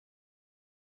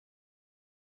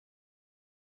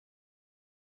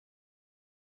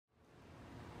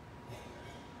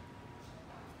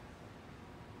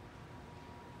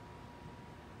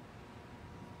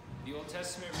The Old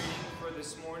Testament reading for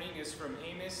this morning is from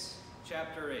Amos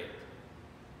chapter 8.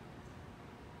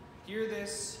 Hear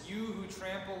this, you who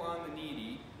trample on the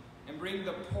needy, and bring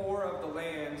the poor of the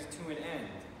land to an end,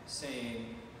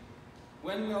 saying,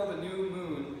 when will the new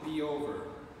moon be over,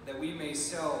 that we may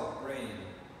sell grain,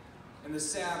 and the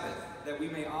Sabbath, that we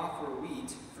may offer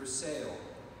wheat for sale,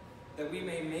 that we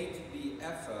may make the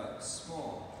ephah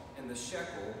small, and the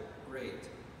shekel great,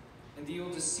 and deal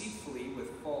deceitfully with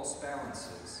false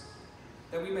balances,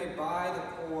 that we may buy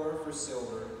the poor for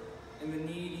silver, and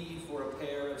the needy for a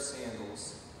pair of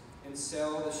sandals, and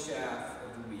sell the chaff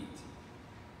of the wheat.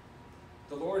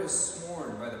 The Lord has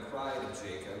sworn by the pride of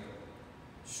Jacob,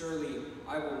 surely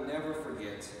I will never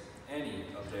forget any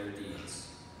of their deeds.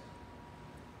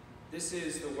 This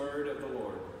is the word of the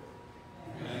Lord.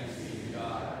 Thanks be to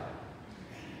God.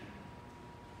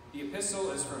 The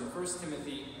epistle is from 1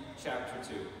 Timothy chapter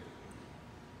 2.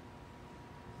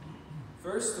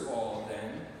 First of all,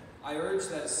 then, I urge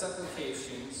that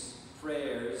supplications,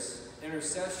 prayers,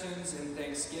 intercessions, and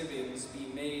thanksgivings be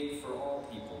made for all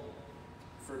people,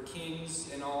 for kings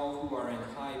and all who are in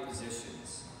high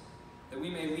positions, that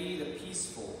we may lead a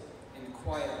peaceful and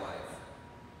quiet life,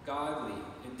 godly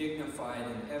and dignified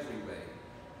in every way.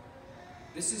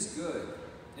 This is good,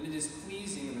 and it is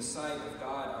pleasing in the sight of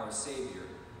God our Savior,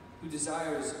 who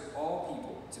desires all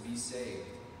people to be saved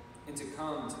and to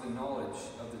come to the knowledge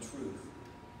of the truth.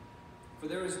 For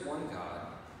there is one God,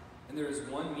 and there is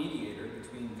one mediator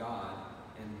between God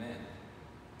and men,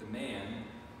 the man,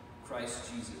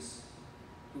 Christ Jesus,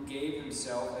 who gave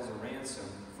himself as a ransom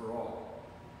for all,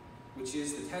 which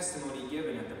is the testimony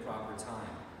given at the proper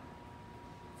time.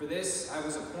 For this I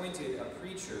was appointed a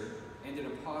preacher and an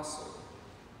apostle.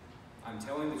 I'm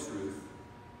telling the truth,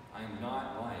 I am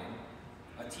not lying,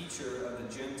 a teacher of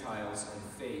the Gentiles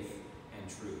in faith and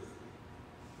truth.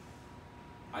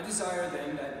 I desire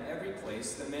then that in every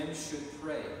place the men should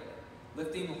pray,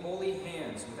 lifting holy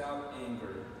hands without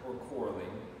anger or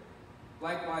quarreling.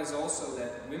 Likewise also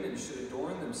that women should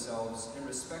adorn themselves in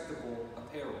respectable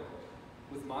apparel,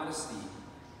 with modesty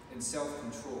and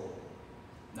self-control,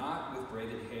 not with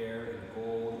braided hair and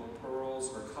gold or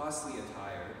pearls or costly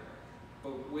attire,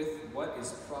 but with what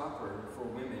is proper for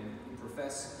women who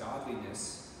profess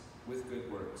godliness with good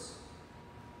works.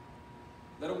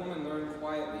 Let a woman learn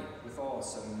quietly with all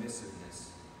submissiveness.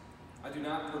 I do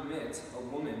not permit a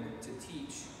woman to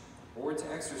teach or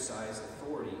to exercise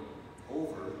authority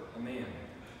over a man.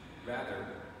 Rather,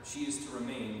 she is to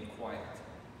remain quiet.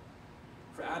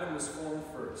 For Adam was formed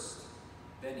first,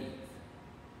 then Eve.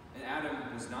 And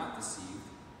Adam was not deceived,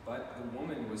 but the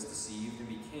woman was deceived and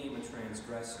became a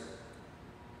transgressor.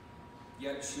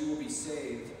 Yet she will be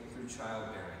saved through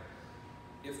childbearing,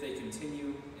 if they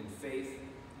continue in faith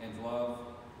and love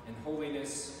and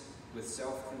holiness with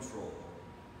self-control.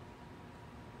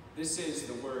 This is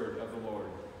the word of the Lord.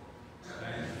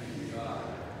 Thanks be to God.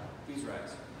 Please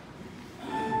rise.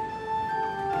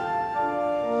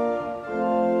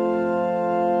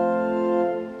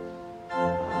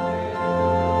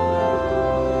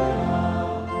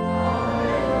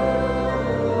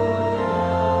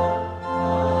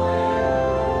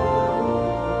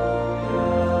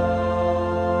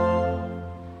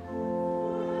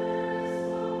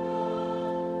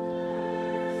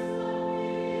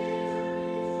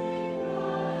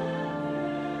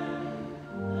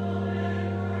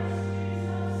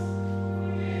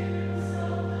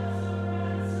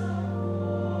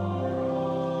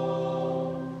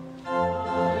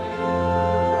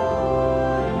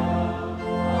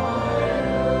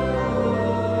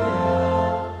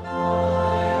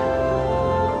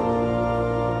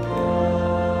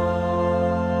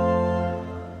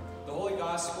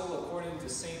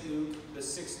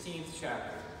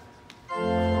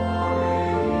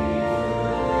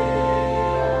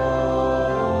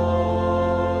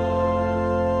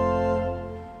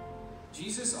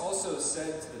 Jesus also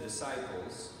said to the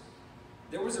disciples,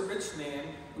 there was a rich man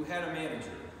who had a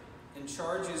manager, and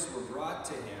charges were brought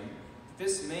to him that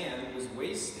this man was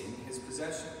wasting his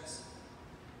possessions.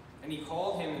 And he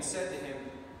called him and said to him,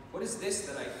 what is this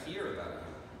that I hear about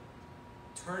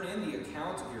you? Turn in the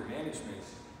account of your management,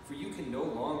 for you can no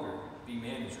longer be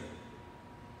manager.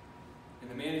 And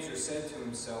the manager said to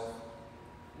himself,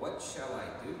 what shall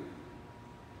I do,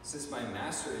 since my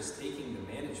master is taking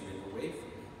the management away from me?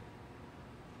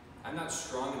 I'm not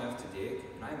strong enough to dig,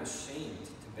 and I am ashamed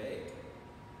to beg.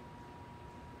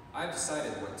 I have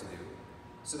decided what to do,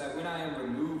 so that when I am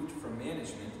removed from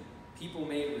management, people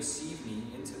may receive me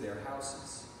into their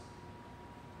houses.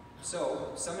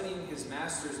 So, summoning his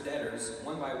master's debtors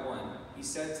one by one, he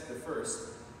said to the first,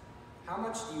 how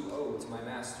much do you owe to my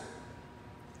master?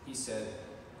 He said,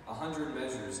 100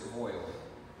 measures of oil.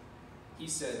 He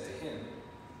said to him,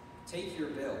 "Take your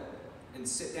bill and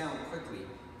sit down quickly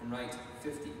and write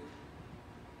 50.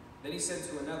 Then he said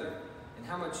to another, "And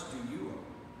how much do you owe?"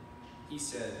 He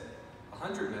said,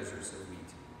 100 measures of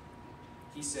wheat.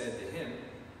 He said to him,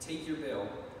 "Take your bill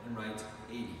and write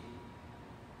 80.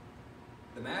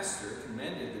 The master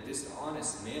commended the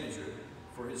dishonest manager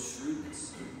for his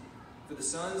shrewdness. For the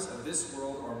sons of this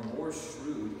world are more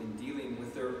shrewd in dealing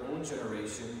with their own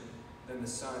generation than the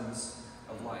sons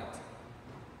of light.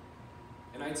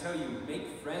 And I tell you,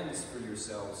 make friends for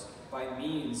yourselves by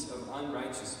means of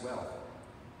unrighteous wealth,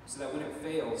 so that when it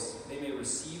fails, they may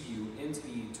receive you into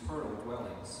the eternal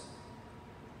dwellings.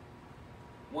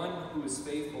 One who is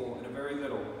faithful in a very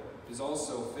little is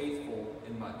also faithful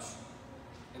in much,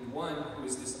 and one who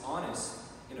is dishonest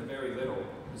in a very little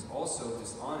is also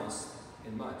dishonest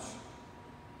in much.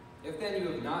 If then you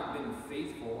have not been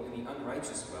faithful in the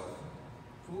unrighteous wealth,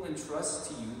 who will entrust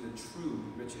to you the true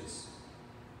riches?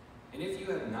 And if you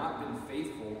have not been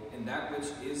faithful in that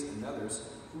which is another's,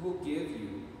 who will give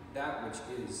you that which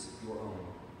is your own?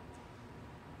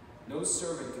 No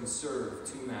servant can serve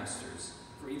two masters,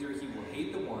 for either he will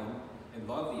hate the one and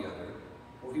love the other,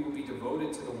 or he will be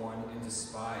devoted to the one and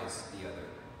despise the other.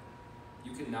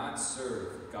 You cannot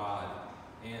serve God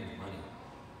and money."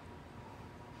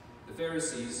 The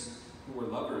Pharisees, who were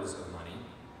lovers of money,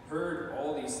 heard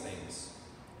all these things,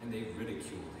 and they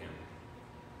ridiculed him.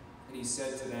 And he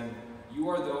said to them, "You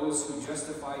are those who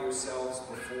justify yourselves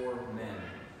before men,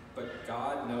 but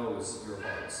God knows your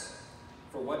hearts.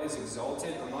 For what is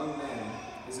exalted among men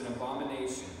is an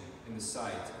abomination in the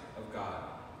sight of God."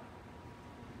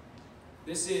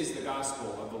 This is the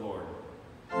gospel of the Lord.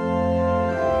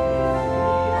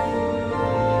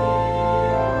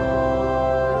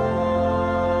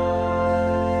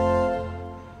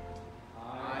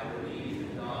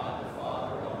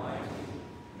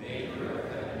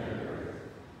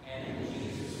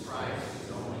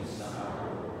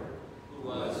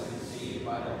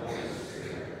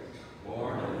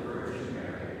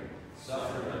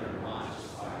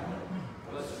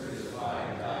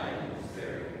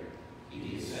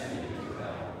 He descended into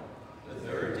hell.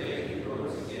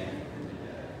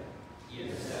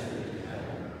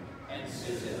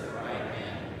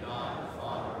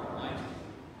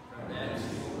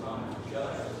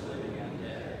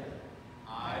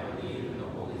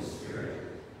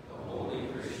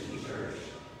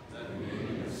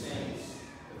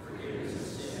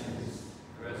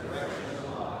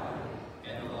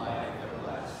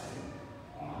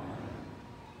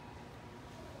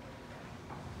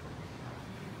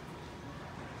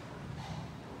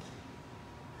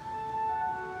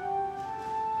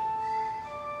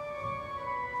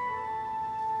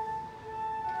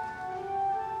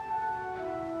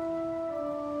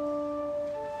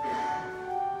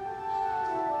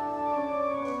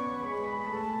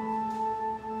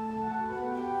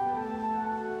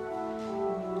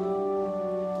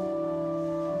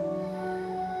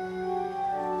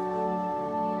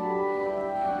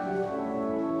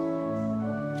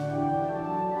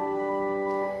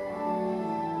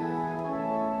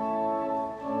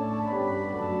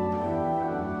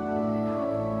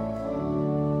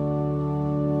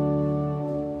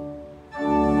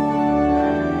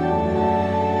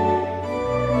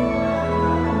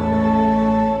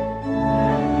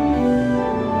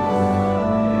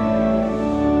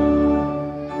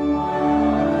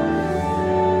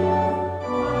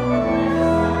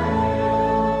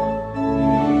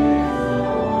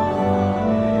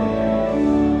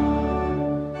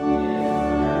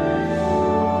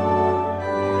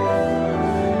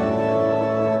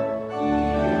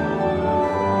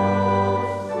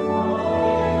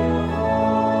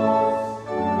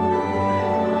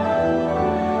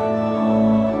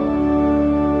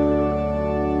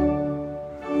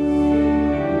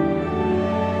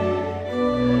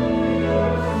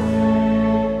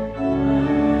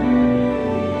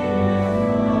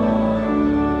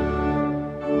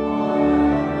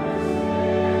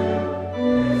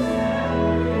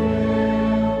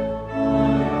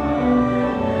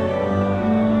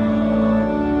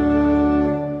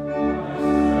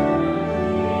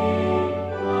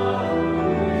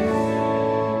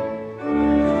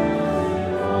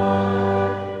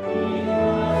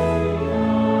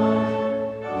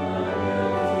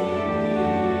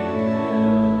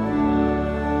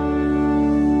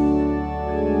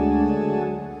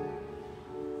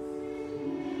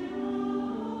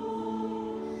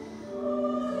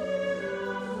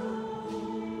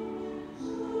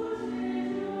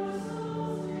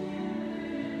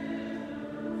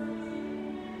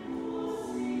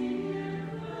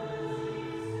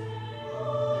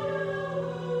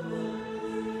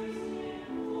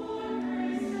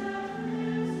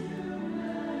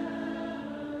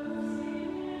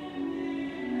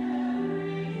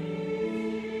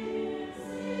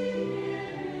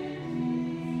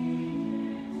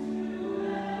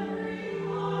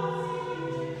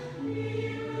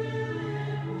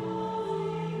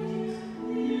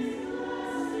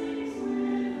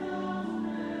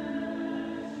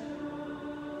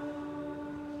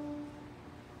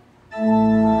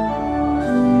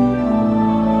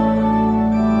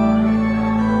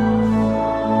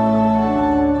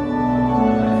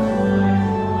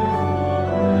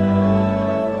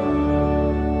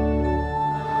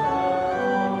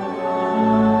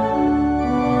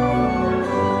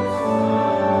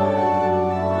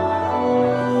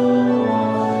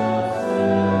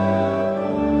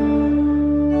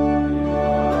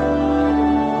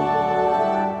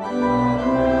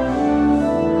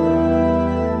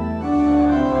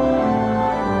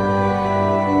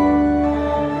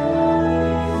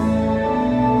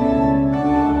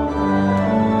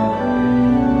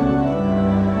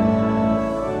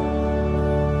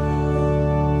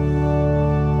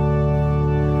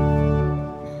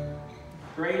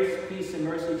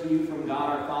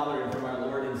 God our Father and from our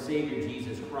Lord and Savior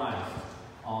Jesus Christ.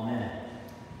 Amen.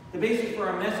 The basis for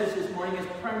our message this morning is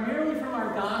primarily from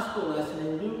our gospel lesson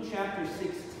in Luke chapter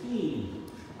 16.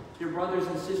 Dear brothers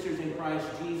and sisters in Christ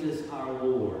Jesus our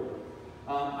Lord.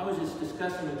 I was just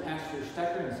discussing with Pastor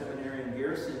Stecker in seminary in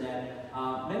Garrison that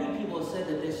many people have said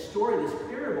that this story, this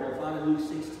parable found in Luke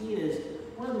 16 is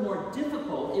one of the more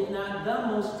difficult, if not the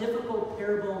most difficult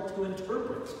parable to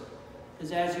interpret.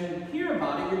 Because as you hear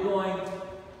about it, you're going,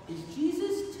 is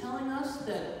Jesus telling us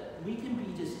that we can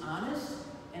be dishonest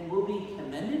and will be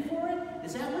commended for it?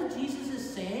 Is that what Jesus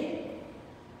is saying?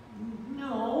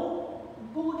 No,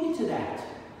 but we'll get to that.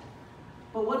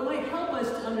 But what might help us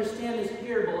to understand this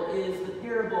parable is the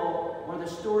parable, or the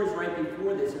stories right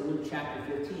before this in Luke chapter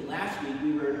 15. Last week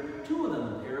we heard two of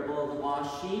them, the parable of the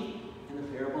lost sheep and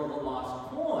the parable of the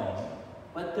lost coin.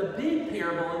 But the big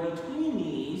parable in between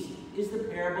these is the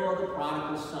parable of the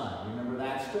prodigal son. Remember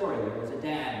that story? There was a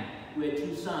dad who had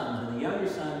two sons, and the younger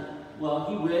son, well,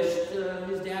 he wished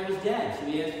his dad was dead, so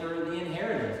he asked for the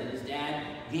inheritance, and his dad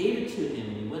gave it to him,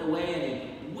 and he went away and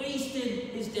he wasted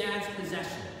his dad's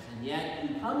possessions. And yet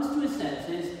he comes to his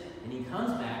senses, and he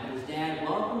comes back, and his dad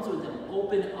welcomes with him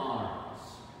open arms.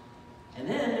 And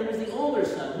then there was the older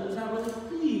son who was not really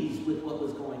pleased with what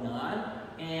was going on,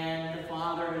 and the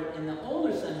father and the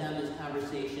older son have this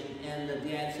conversation, and the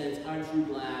dad says, aren't you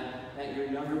glad that your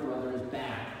younger brother is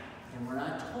back? And we're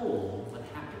not told what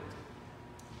happened.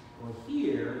 Well,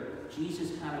 here,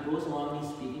 Jesus kind of goes along, he's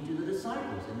speaking to the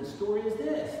disciples, and the story is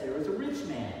this. There was a rich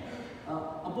man, a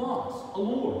boss, a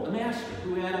lord, a master,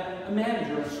 who had a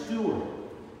manager, a steward.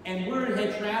 And word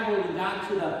had traveled and got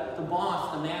to the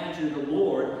boss, the manager, the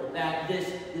lord, that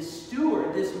this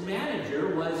steward, this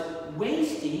manager, was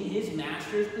wasting his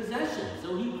master's possessions.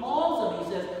 So he calls him,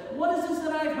 he says, what is this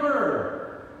that I've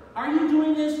heard? Are you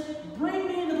doing this? Bring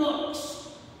me the books.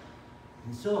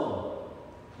 And so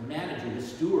the manager, the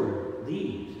steward,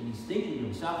 leaves, and he's thinking to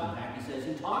himself. In fact,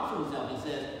 he talks to himself, he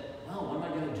says, well, what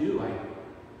am I going to do?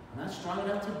 I'm not strong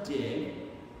enough to dig.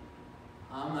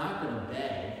 I'm not going to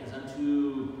beg, because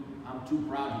I'm too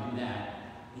proud to do that.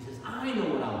 He says, I know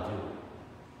what I'll do.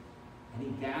 And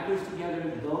he gathers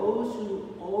together those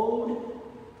who owed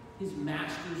his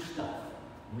master's stuff.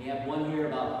 And we have one here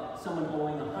about someone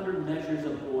owing 100 measures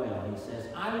of oil. And he says,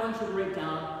 I want you to write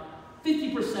down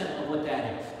 50% of what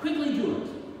that is. Quickly do it.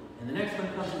 And the next one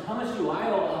comes in, how much do I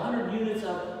owe? 100 units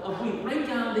of wheat. Write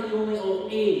down that you only owe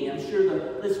 80. I'm sure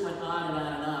the list went on and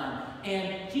on and on.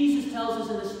 And Jesus tells us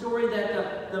in the story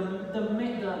that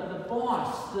the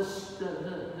boss,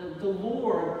 the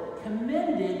Lord,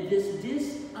 commended this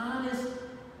dishonest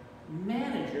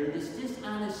manager, this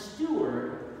dishonest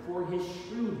steward, for his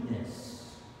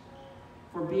shrewdness,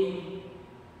 for being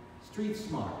street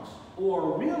smart,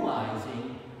 or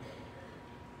realizing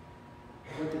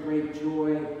what the great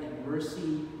joy and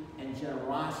mercy and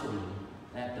generosity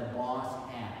that the boss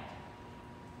had.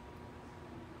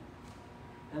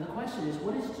 Now the question is,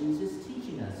 what is Jesus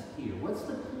teaching us here? What's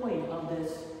the point of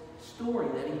this story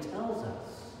that he tells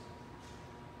us?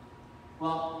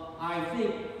 Well, I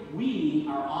think we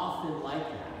are often like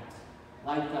that,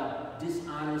 like the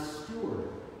dishonest steward.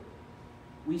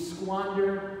 We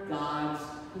squander God's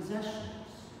possessions,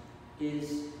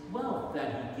 his wealth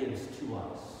that he gives to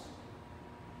us.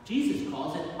 Jesus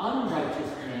calls it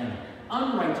unrighteous manner,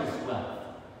 unrighteous wealth.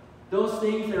 Those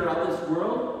things that are of this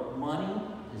world, money,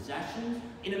 possessions,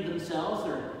 in of themselves,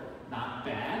 they're not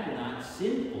bad, they're not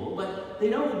sinful, but they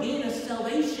don't gain us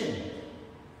salvation.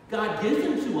 God gives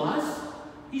them to us.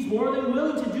 He's more than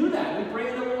willing to do that. We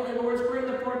pray in the Lord's Prayer,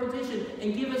 the fourth petition,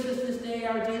 and give us this day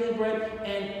our daily bread,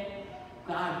 and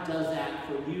God does that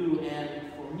for you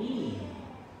and for me.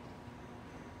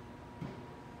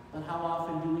 But how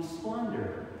often do we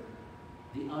squander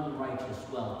the unrighteous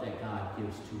wealth that God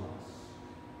gives to us?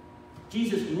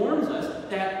 Jesus warns us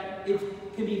that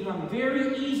it can become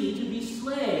very easy to be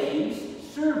slaves,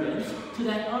 servants, to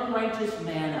that unrighteous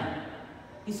manna.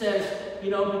 He says,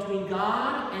 between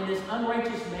God and this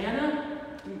unrighteous manna,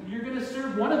 you're going to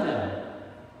serve one of them.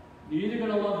 You're either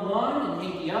going to love one and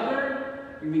hate the other,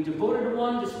 you're going to be devoted to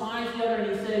one, despise the other,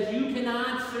 and he says, you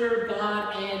cannot serve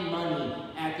God and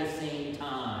money at the same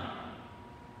time.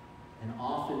 And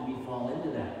often we fall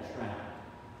into that trap.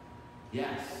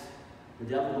 Yes, the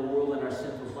devil, the world, and our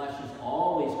sinful flesh is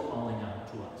always calling out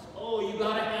to us. Oh, you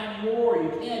got to have more.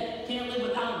 You can't live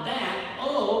without that.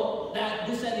 Oh, that,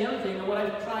 this, that, and the other thing. And what I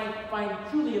find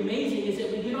truly amazing is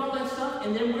that we get all that stuff,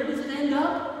 and then where does it end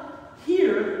up?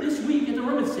 Here, this week at the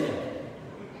rummage sale.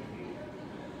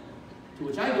 To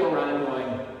which I go around and going,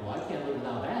 well, I can't live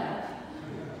without that.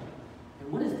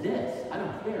 And what is this? I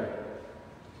don't care.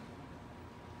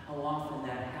 how often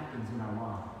that happens in our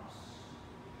lives.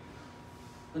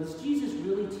 But is Jesus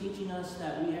really teaching us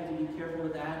that we have to be careful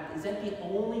with that? Is that the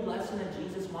only lesson that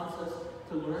Jesus wants us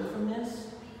to learn from this?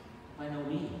 By no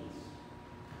means.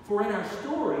 For in our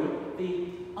story, the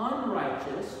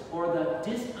unrighteous or the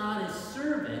dishonest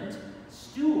servant,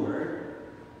 steward,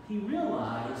 he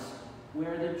realized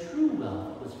where the true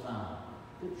wealth was found,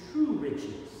 the true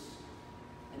riches.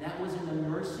 And that was in the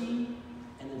mercy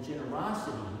and the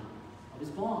generosity of his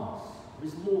boss, of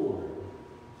his Lord.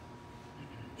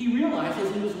 He realized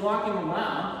as he was walking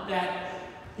around that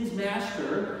his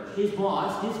master, his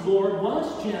boss, his Lord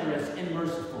was generous and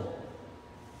merciful.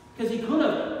 Because he could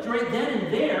have, right then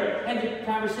and there, had the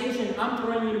conversation, I'm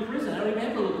throwing you to prison. I don't even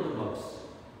have to look at the books.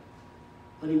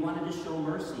 But he wanted to show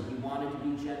mercy. He wanted to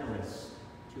be generous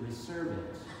to his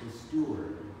servant, his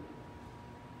steward.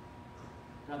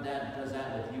 God does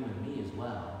that with you and me as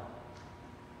well.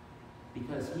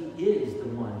 Because he is the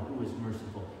one who is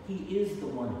merciful. He is the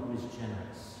one who is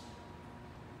generous.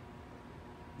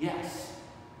 Yes,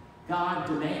 God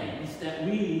demands that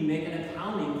we make an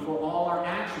accounting for all our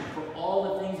actions, for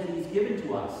all the things that he's given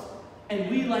to us. And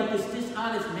we, like this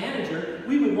dishonest manager,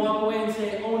 we would walk away and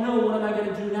say, oh no, what am I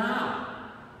going to do now?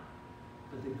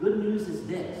 But the good news is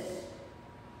this,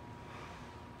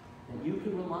 that you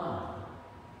can rely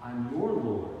on your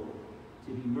Lord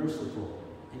to be merciful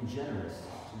and generous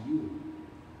to you.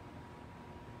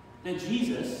 That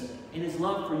Jesus, in his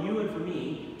love for you and for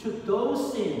me, took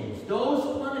those sins,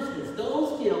 those punishments,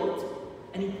 those guilt,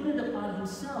 and he put it upon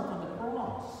himself on the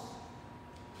cross.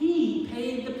 He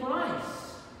paid the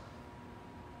price.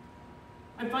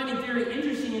 I find it very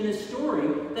interesting in this story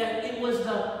that it was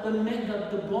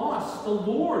the boss, the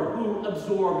Lord, who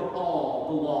absorbed all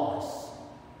the loss.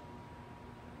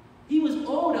 He was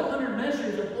owed 100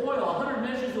 measures of oil, 100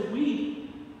 measures of wheat,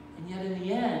 and yet in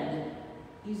the end,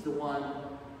 he's the one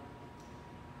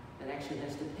that actually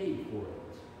has to pay for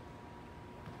it.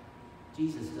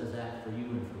 Jesus does that for you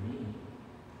and for me.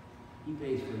 He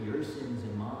pays for your sins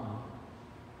and mine.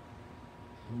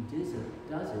 And he does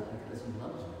it because he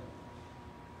loves you.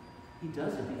 He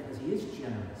does it because he is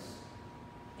generous.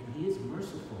 And he is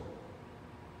merciful.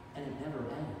 And it never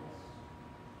ends.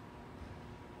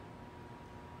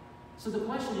 So the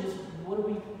question is, what do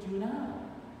we do now?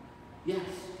 Yes,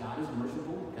 God is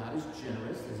merciful. God is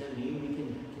generous. Does that mean we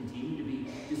can continue to be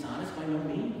dishonest? By no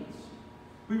means.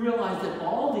 We realize that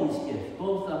all these gifts,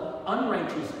 both the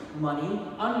unrighteous money,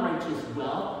 unrighteous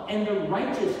wealth, and the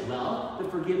righteous wealth, the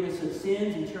forgiveness of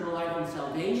sins, eternal life, and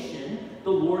salvation,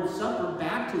 the Lord's Supper,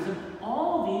 baptism,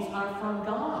 all of these are from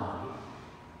God.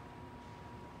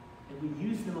 And we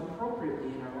use them appropriately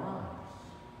in our lives.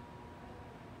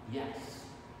 Yes,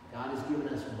 God has given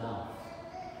us wealth.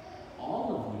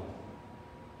 All of you.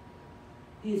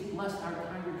 He has blessed our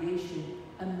congregation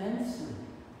immensely,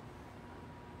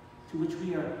 to which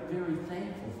we are very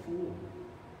thankful for.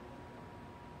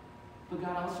 But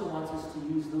God also wants us to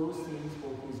use those things for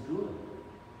his good.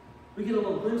 We get a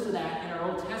little glimpse of that in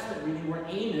our Old Testament reading where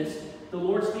Amos, the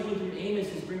Lord speaking through Amos,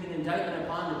 is bringing indictment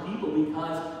upon the people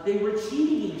because they were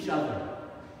cheating each other.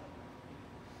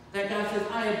 That God says,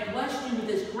 I have blessed you with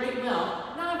this great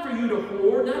wealth, not for you to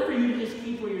hoard, not for you to just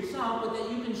keep for yourself, but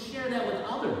that you can share that with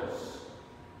others.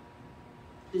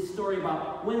 This story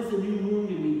about when's the new moon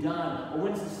going to be done, or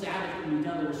when's the Sabbath going to be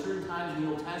done. There were certain times in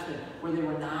the Old Testament where they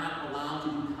were not allowed to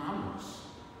do commerce.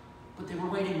 But they were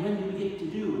waiting, when do we get to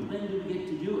do it? When do we get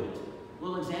to do it? A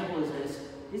little example is this.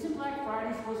 Isn't Black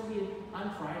Friday supposed to be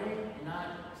on Friday and not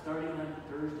starting on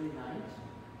Thursday night?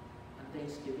 On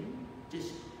Thanksgiving?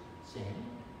 Just saying.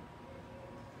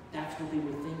 That's what they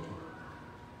were thinking.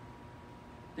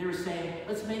 They were saying,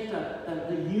 let's make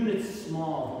the units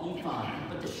small, the ephod,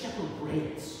 but the shekel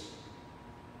great.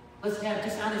 Let's have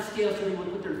dishonest scales so they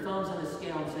would put their thumbs on the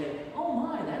scale and say, oh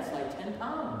my, that's like 10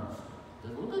 pounds.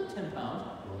 Doesn't look like 10 pounds.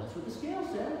 Well, that's what the scale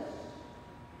says.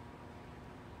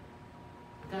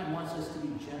 God wants us to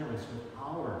be generous with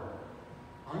our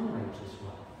unrighteous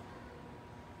wealth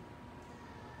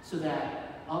so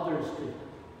that others could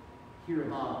hear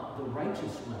about the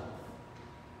righteous wealth.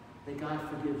 That God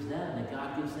forgives them, that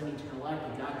God gives them eternal life,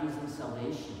 that God gives them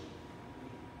salvation.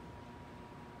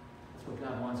 That's what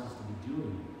God wants us to be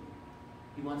doing.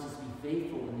 He wants us to be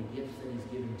faithful in the gifts that he's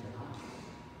given to us.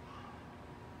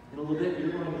 In a little bit,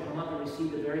 you're going to come up and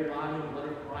receive the very body and blood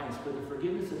of Christ for the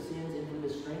forgiveness of sins and for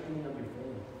the strengthening of your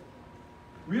faith.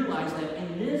 Realize that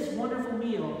in this wonderful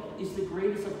meal is the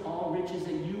greatest of all riches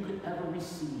that you could ever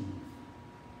receive.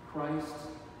 Christ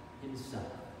himself.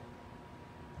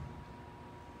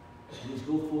 As we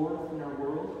go forth in our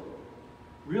world,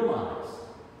 realize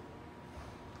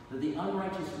that the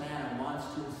unrighteous man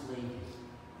wants to enslave you.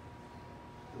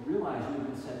 realize you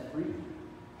have been set free,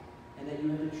 and that you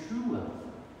have the true wealth,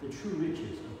 the true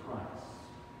riches of Christ,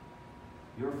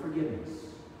 your forgiveness,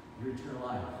 your eternal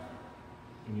life,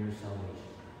 and your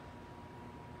salvation.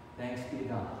 Thanks be to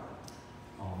God.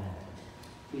 Amen.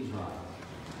 Please rise.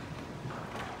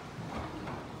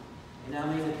 And now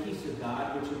may the peace of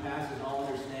God, which surpasses all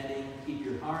understanding, keep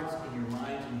your hearts and your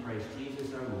minds in Christ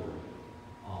Jesus our Lord.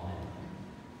 Amen.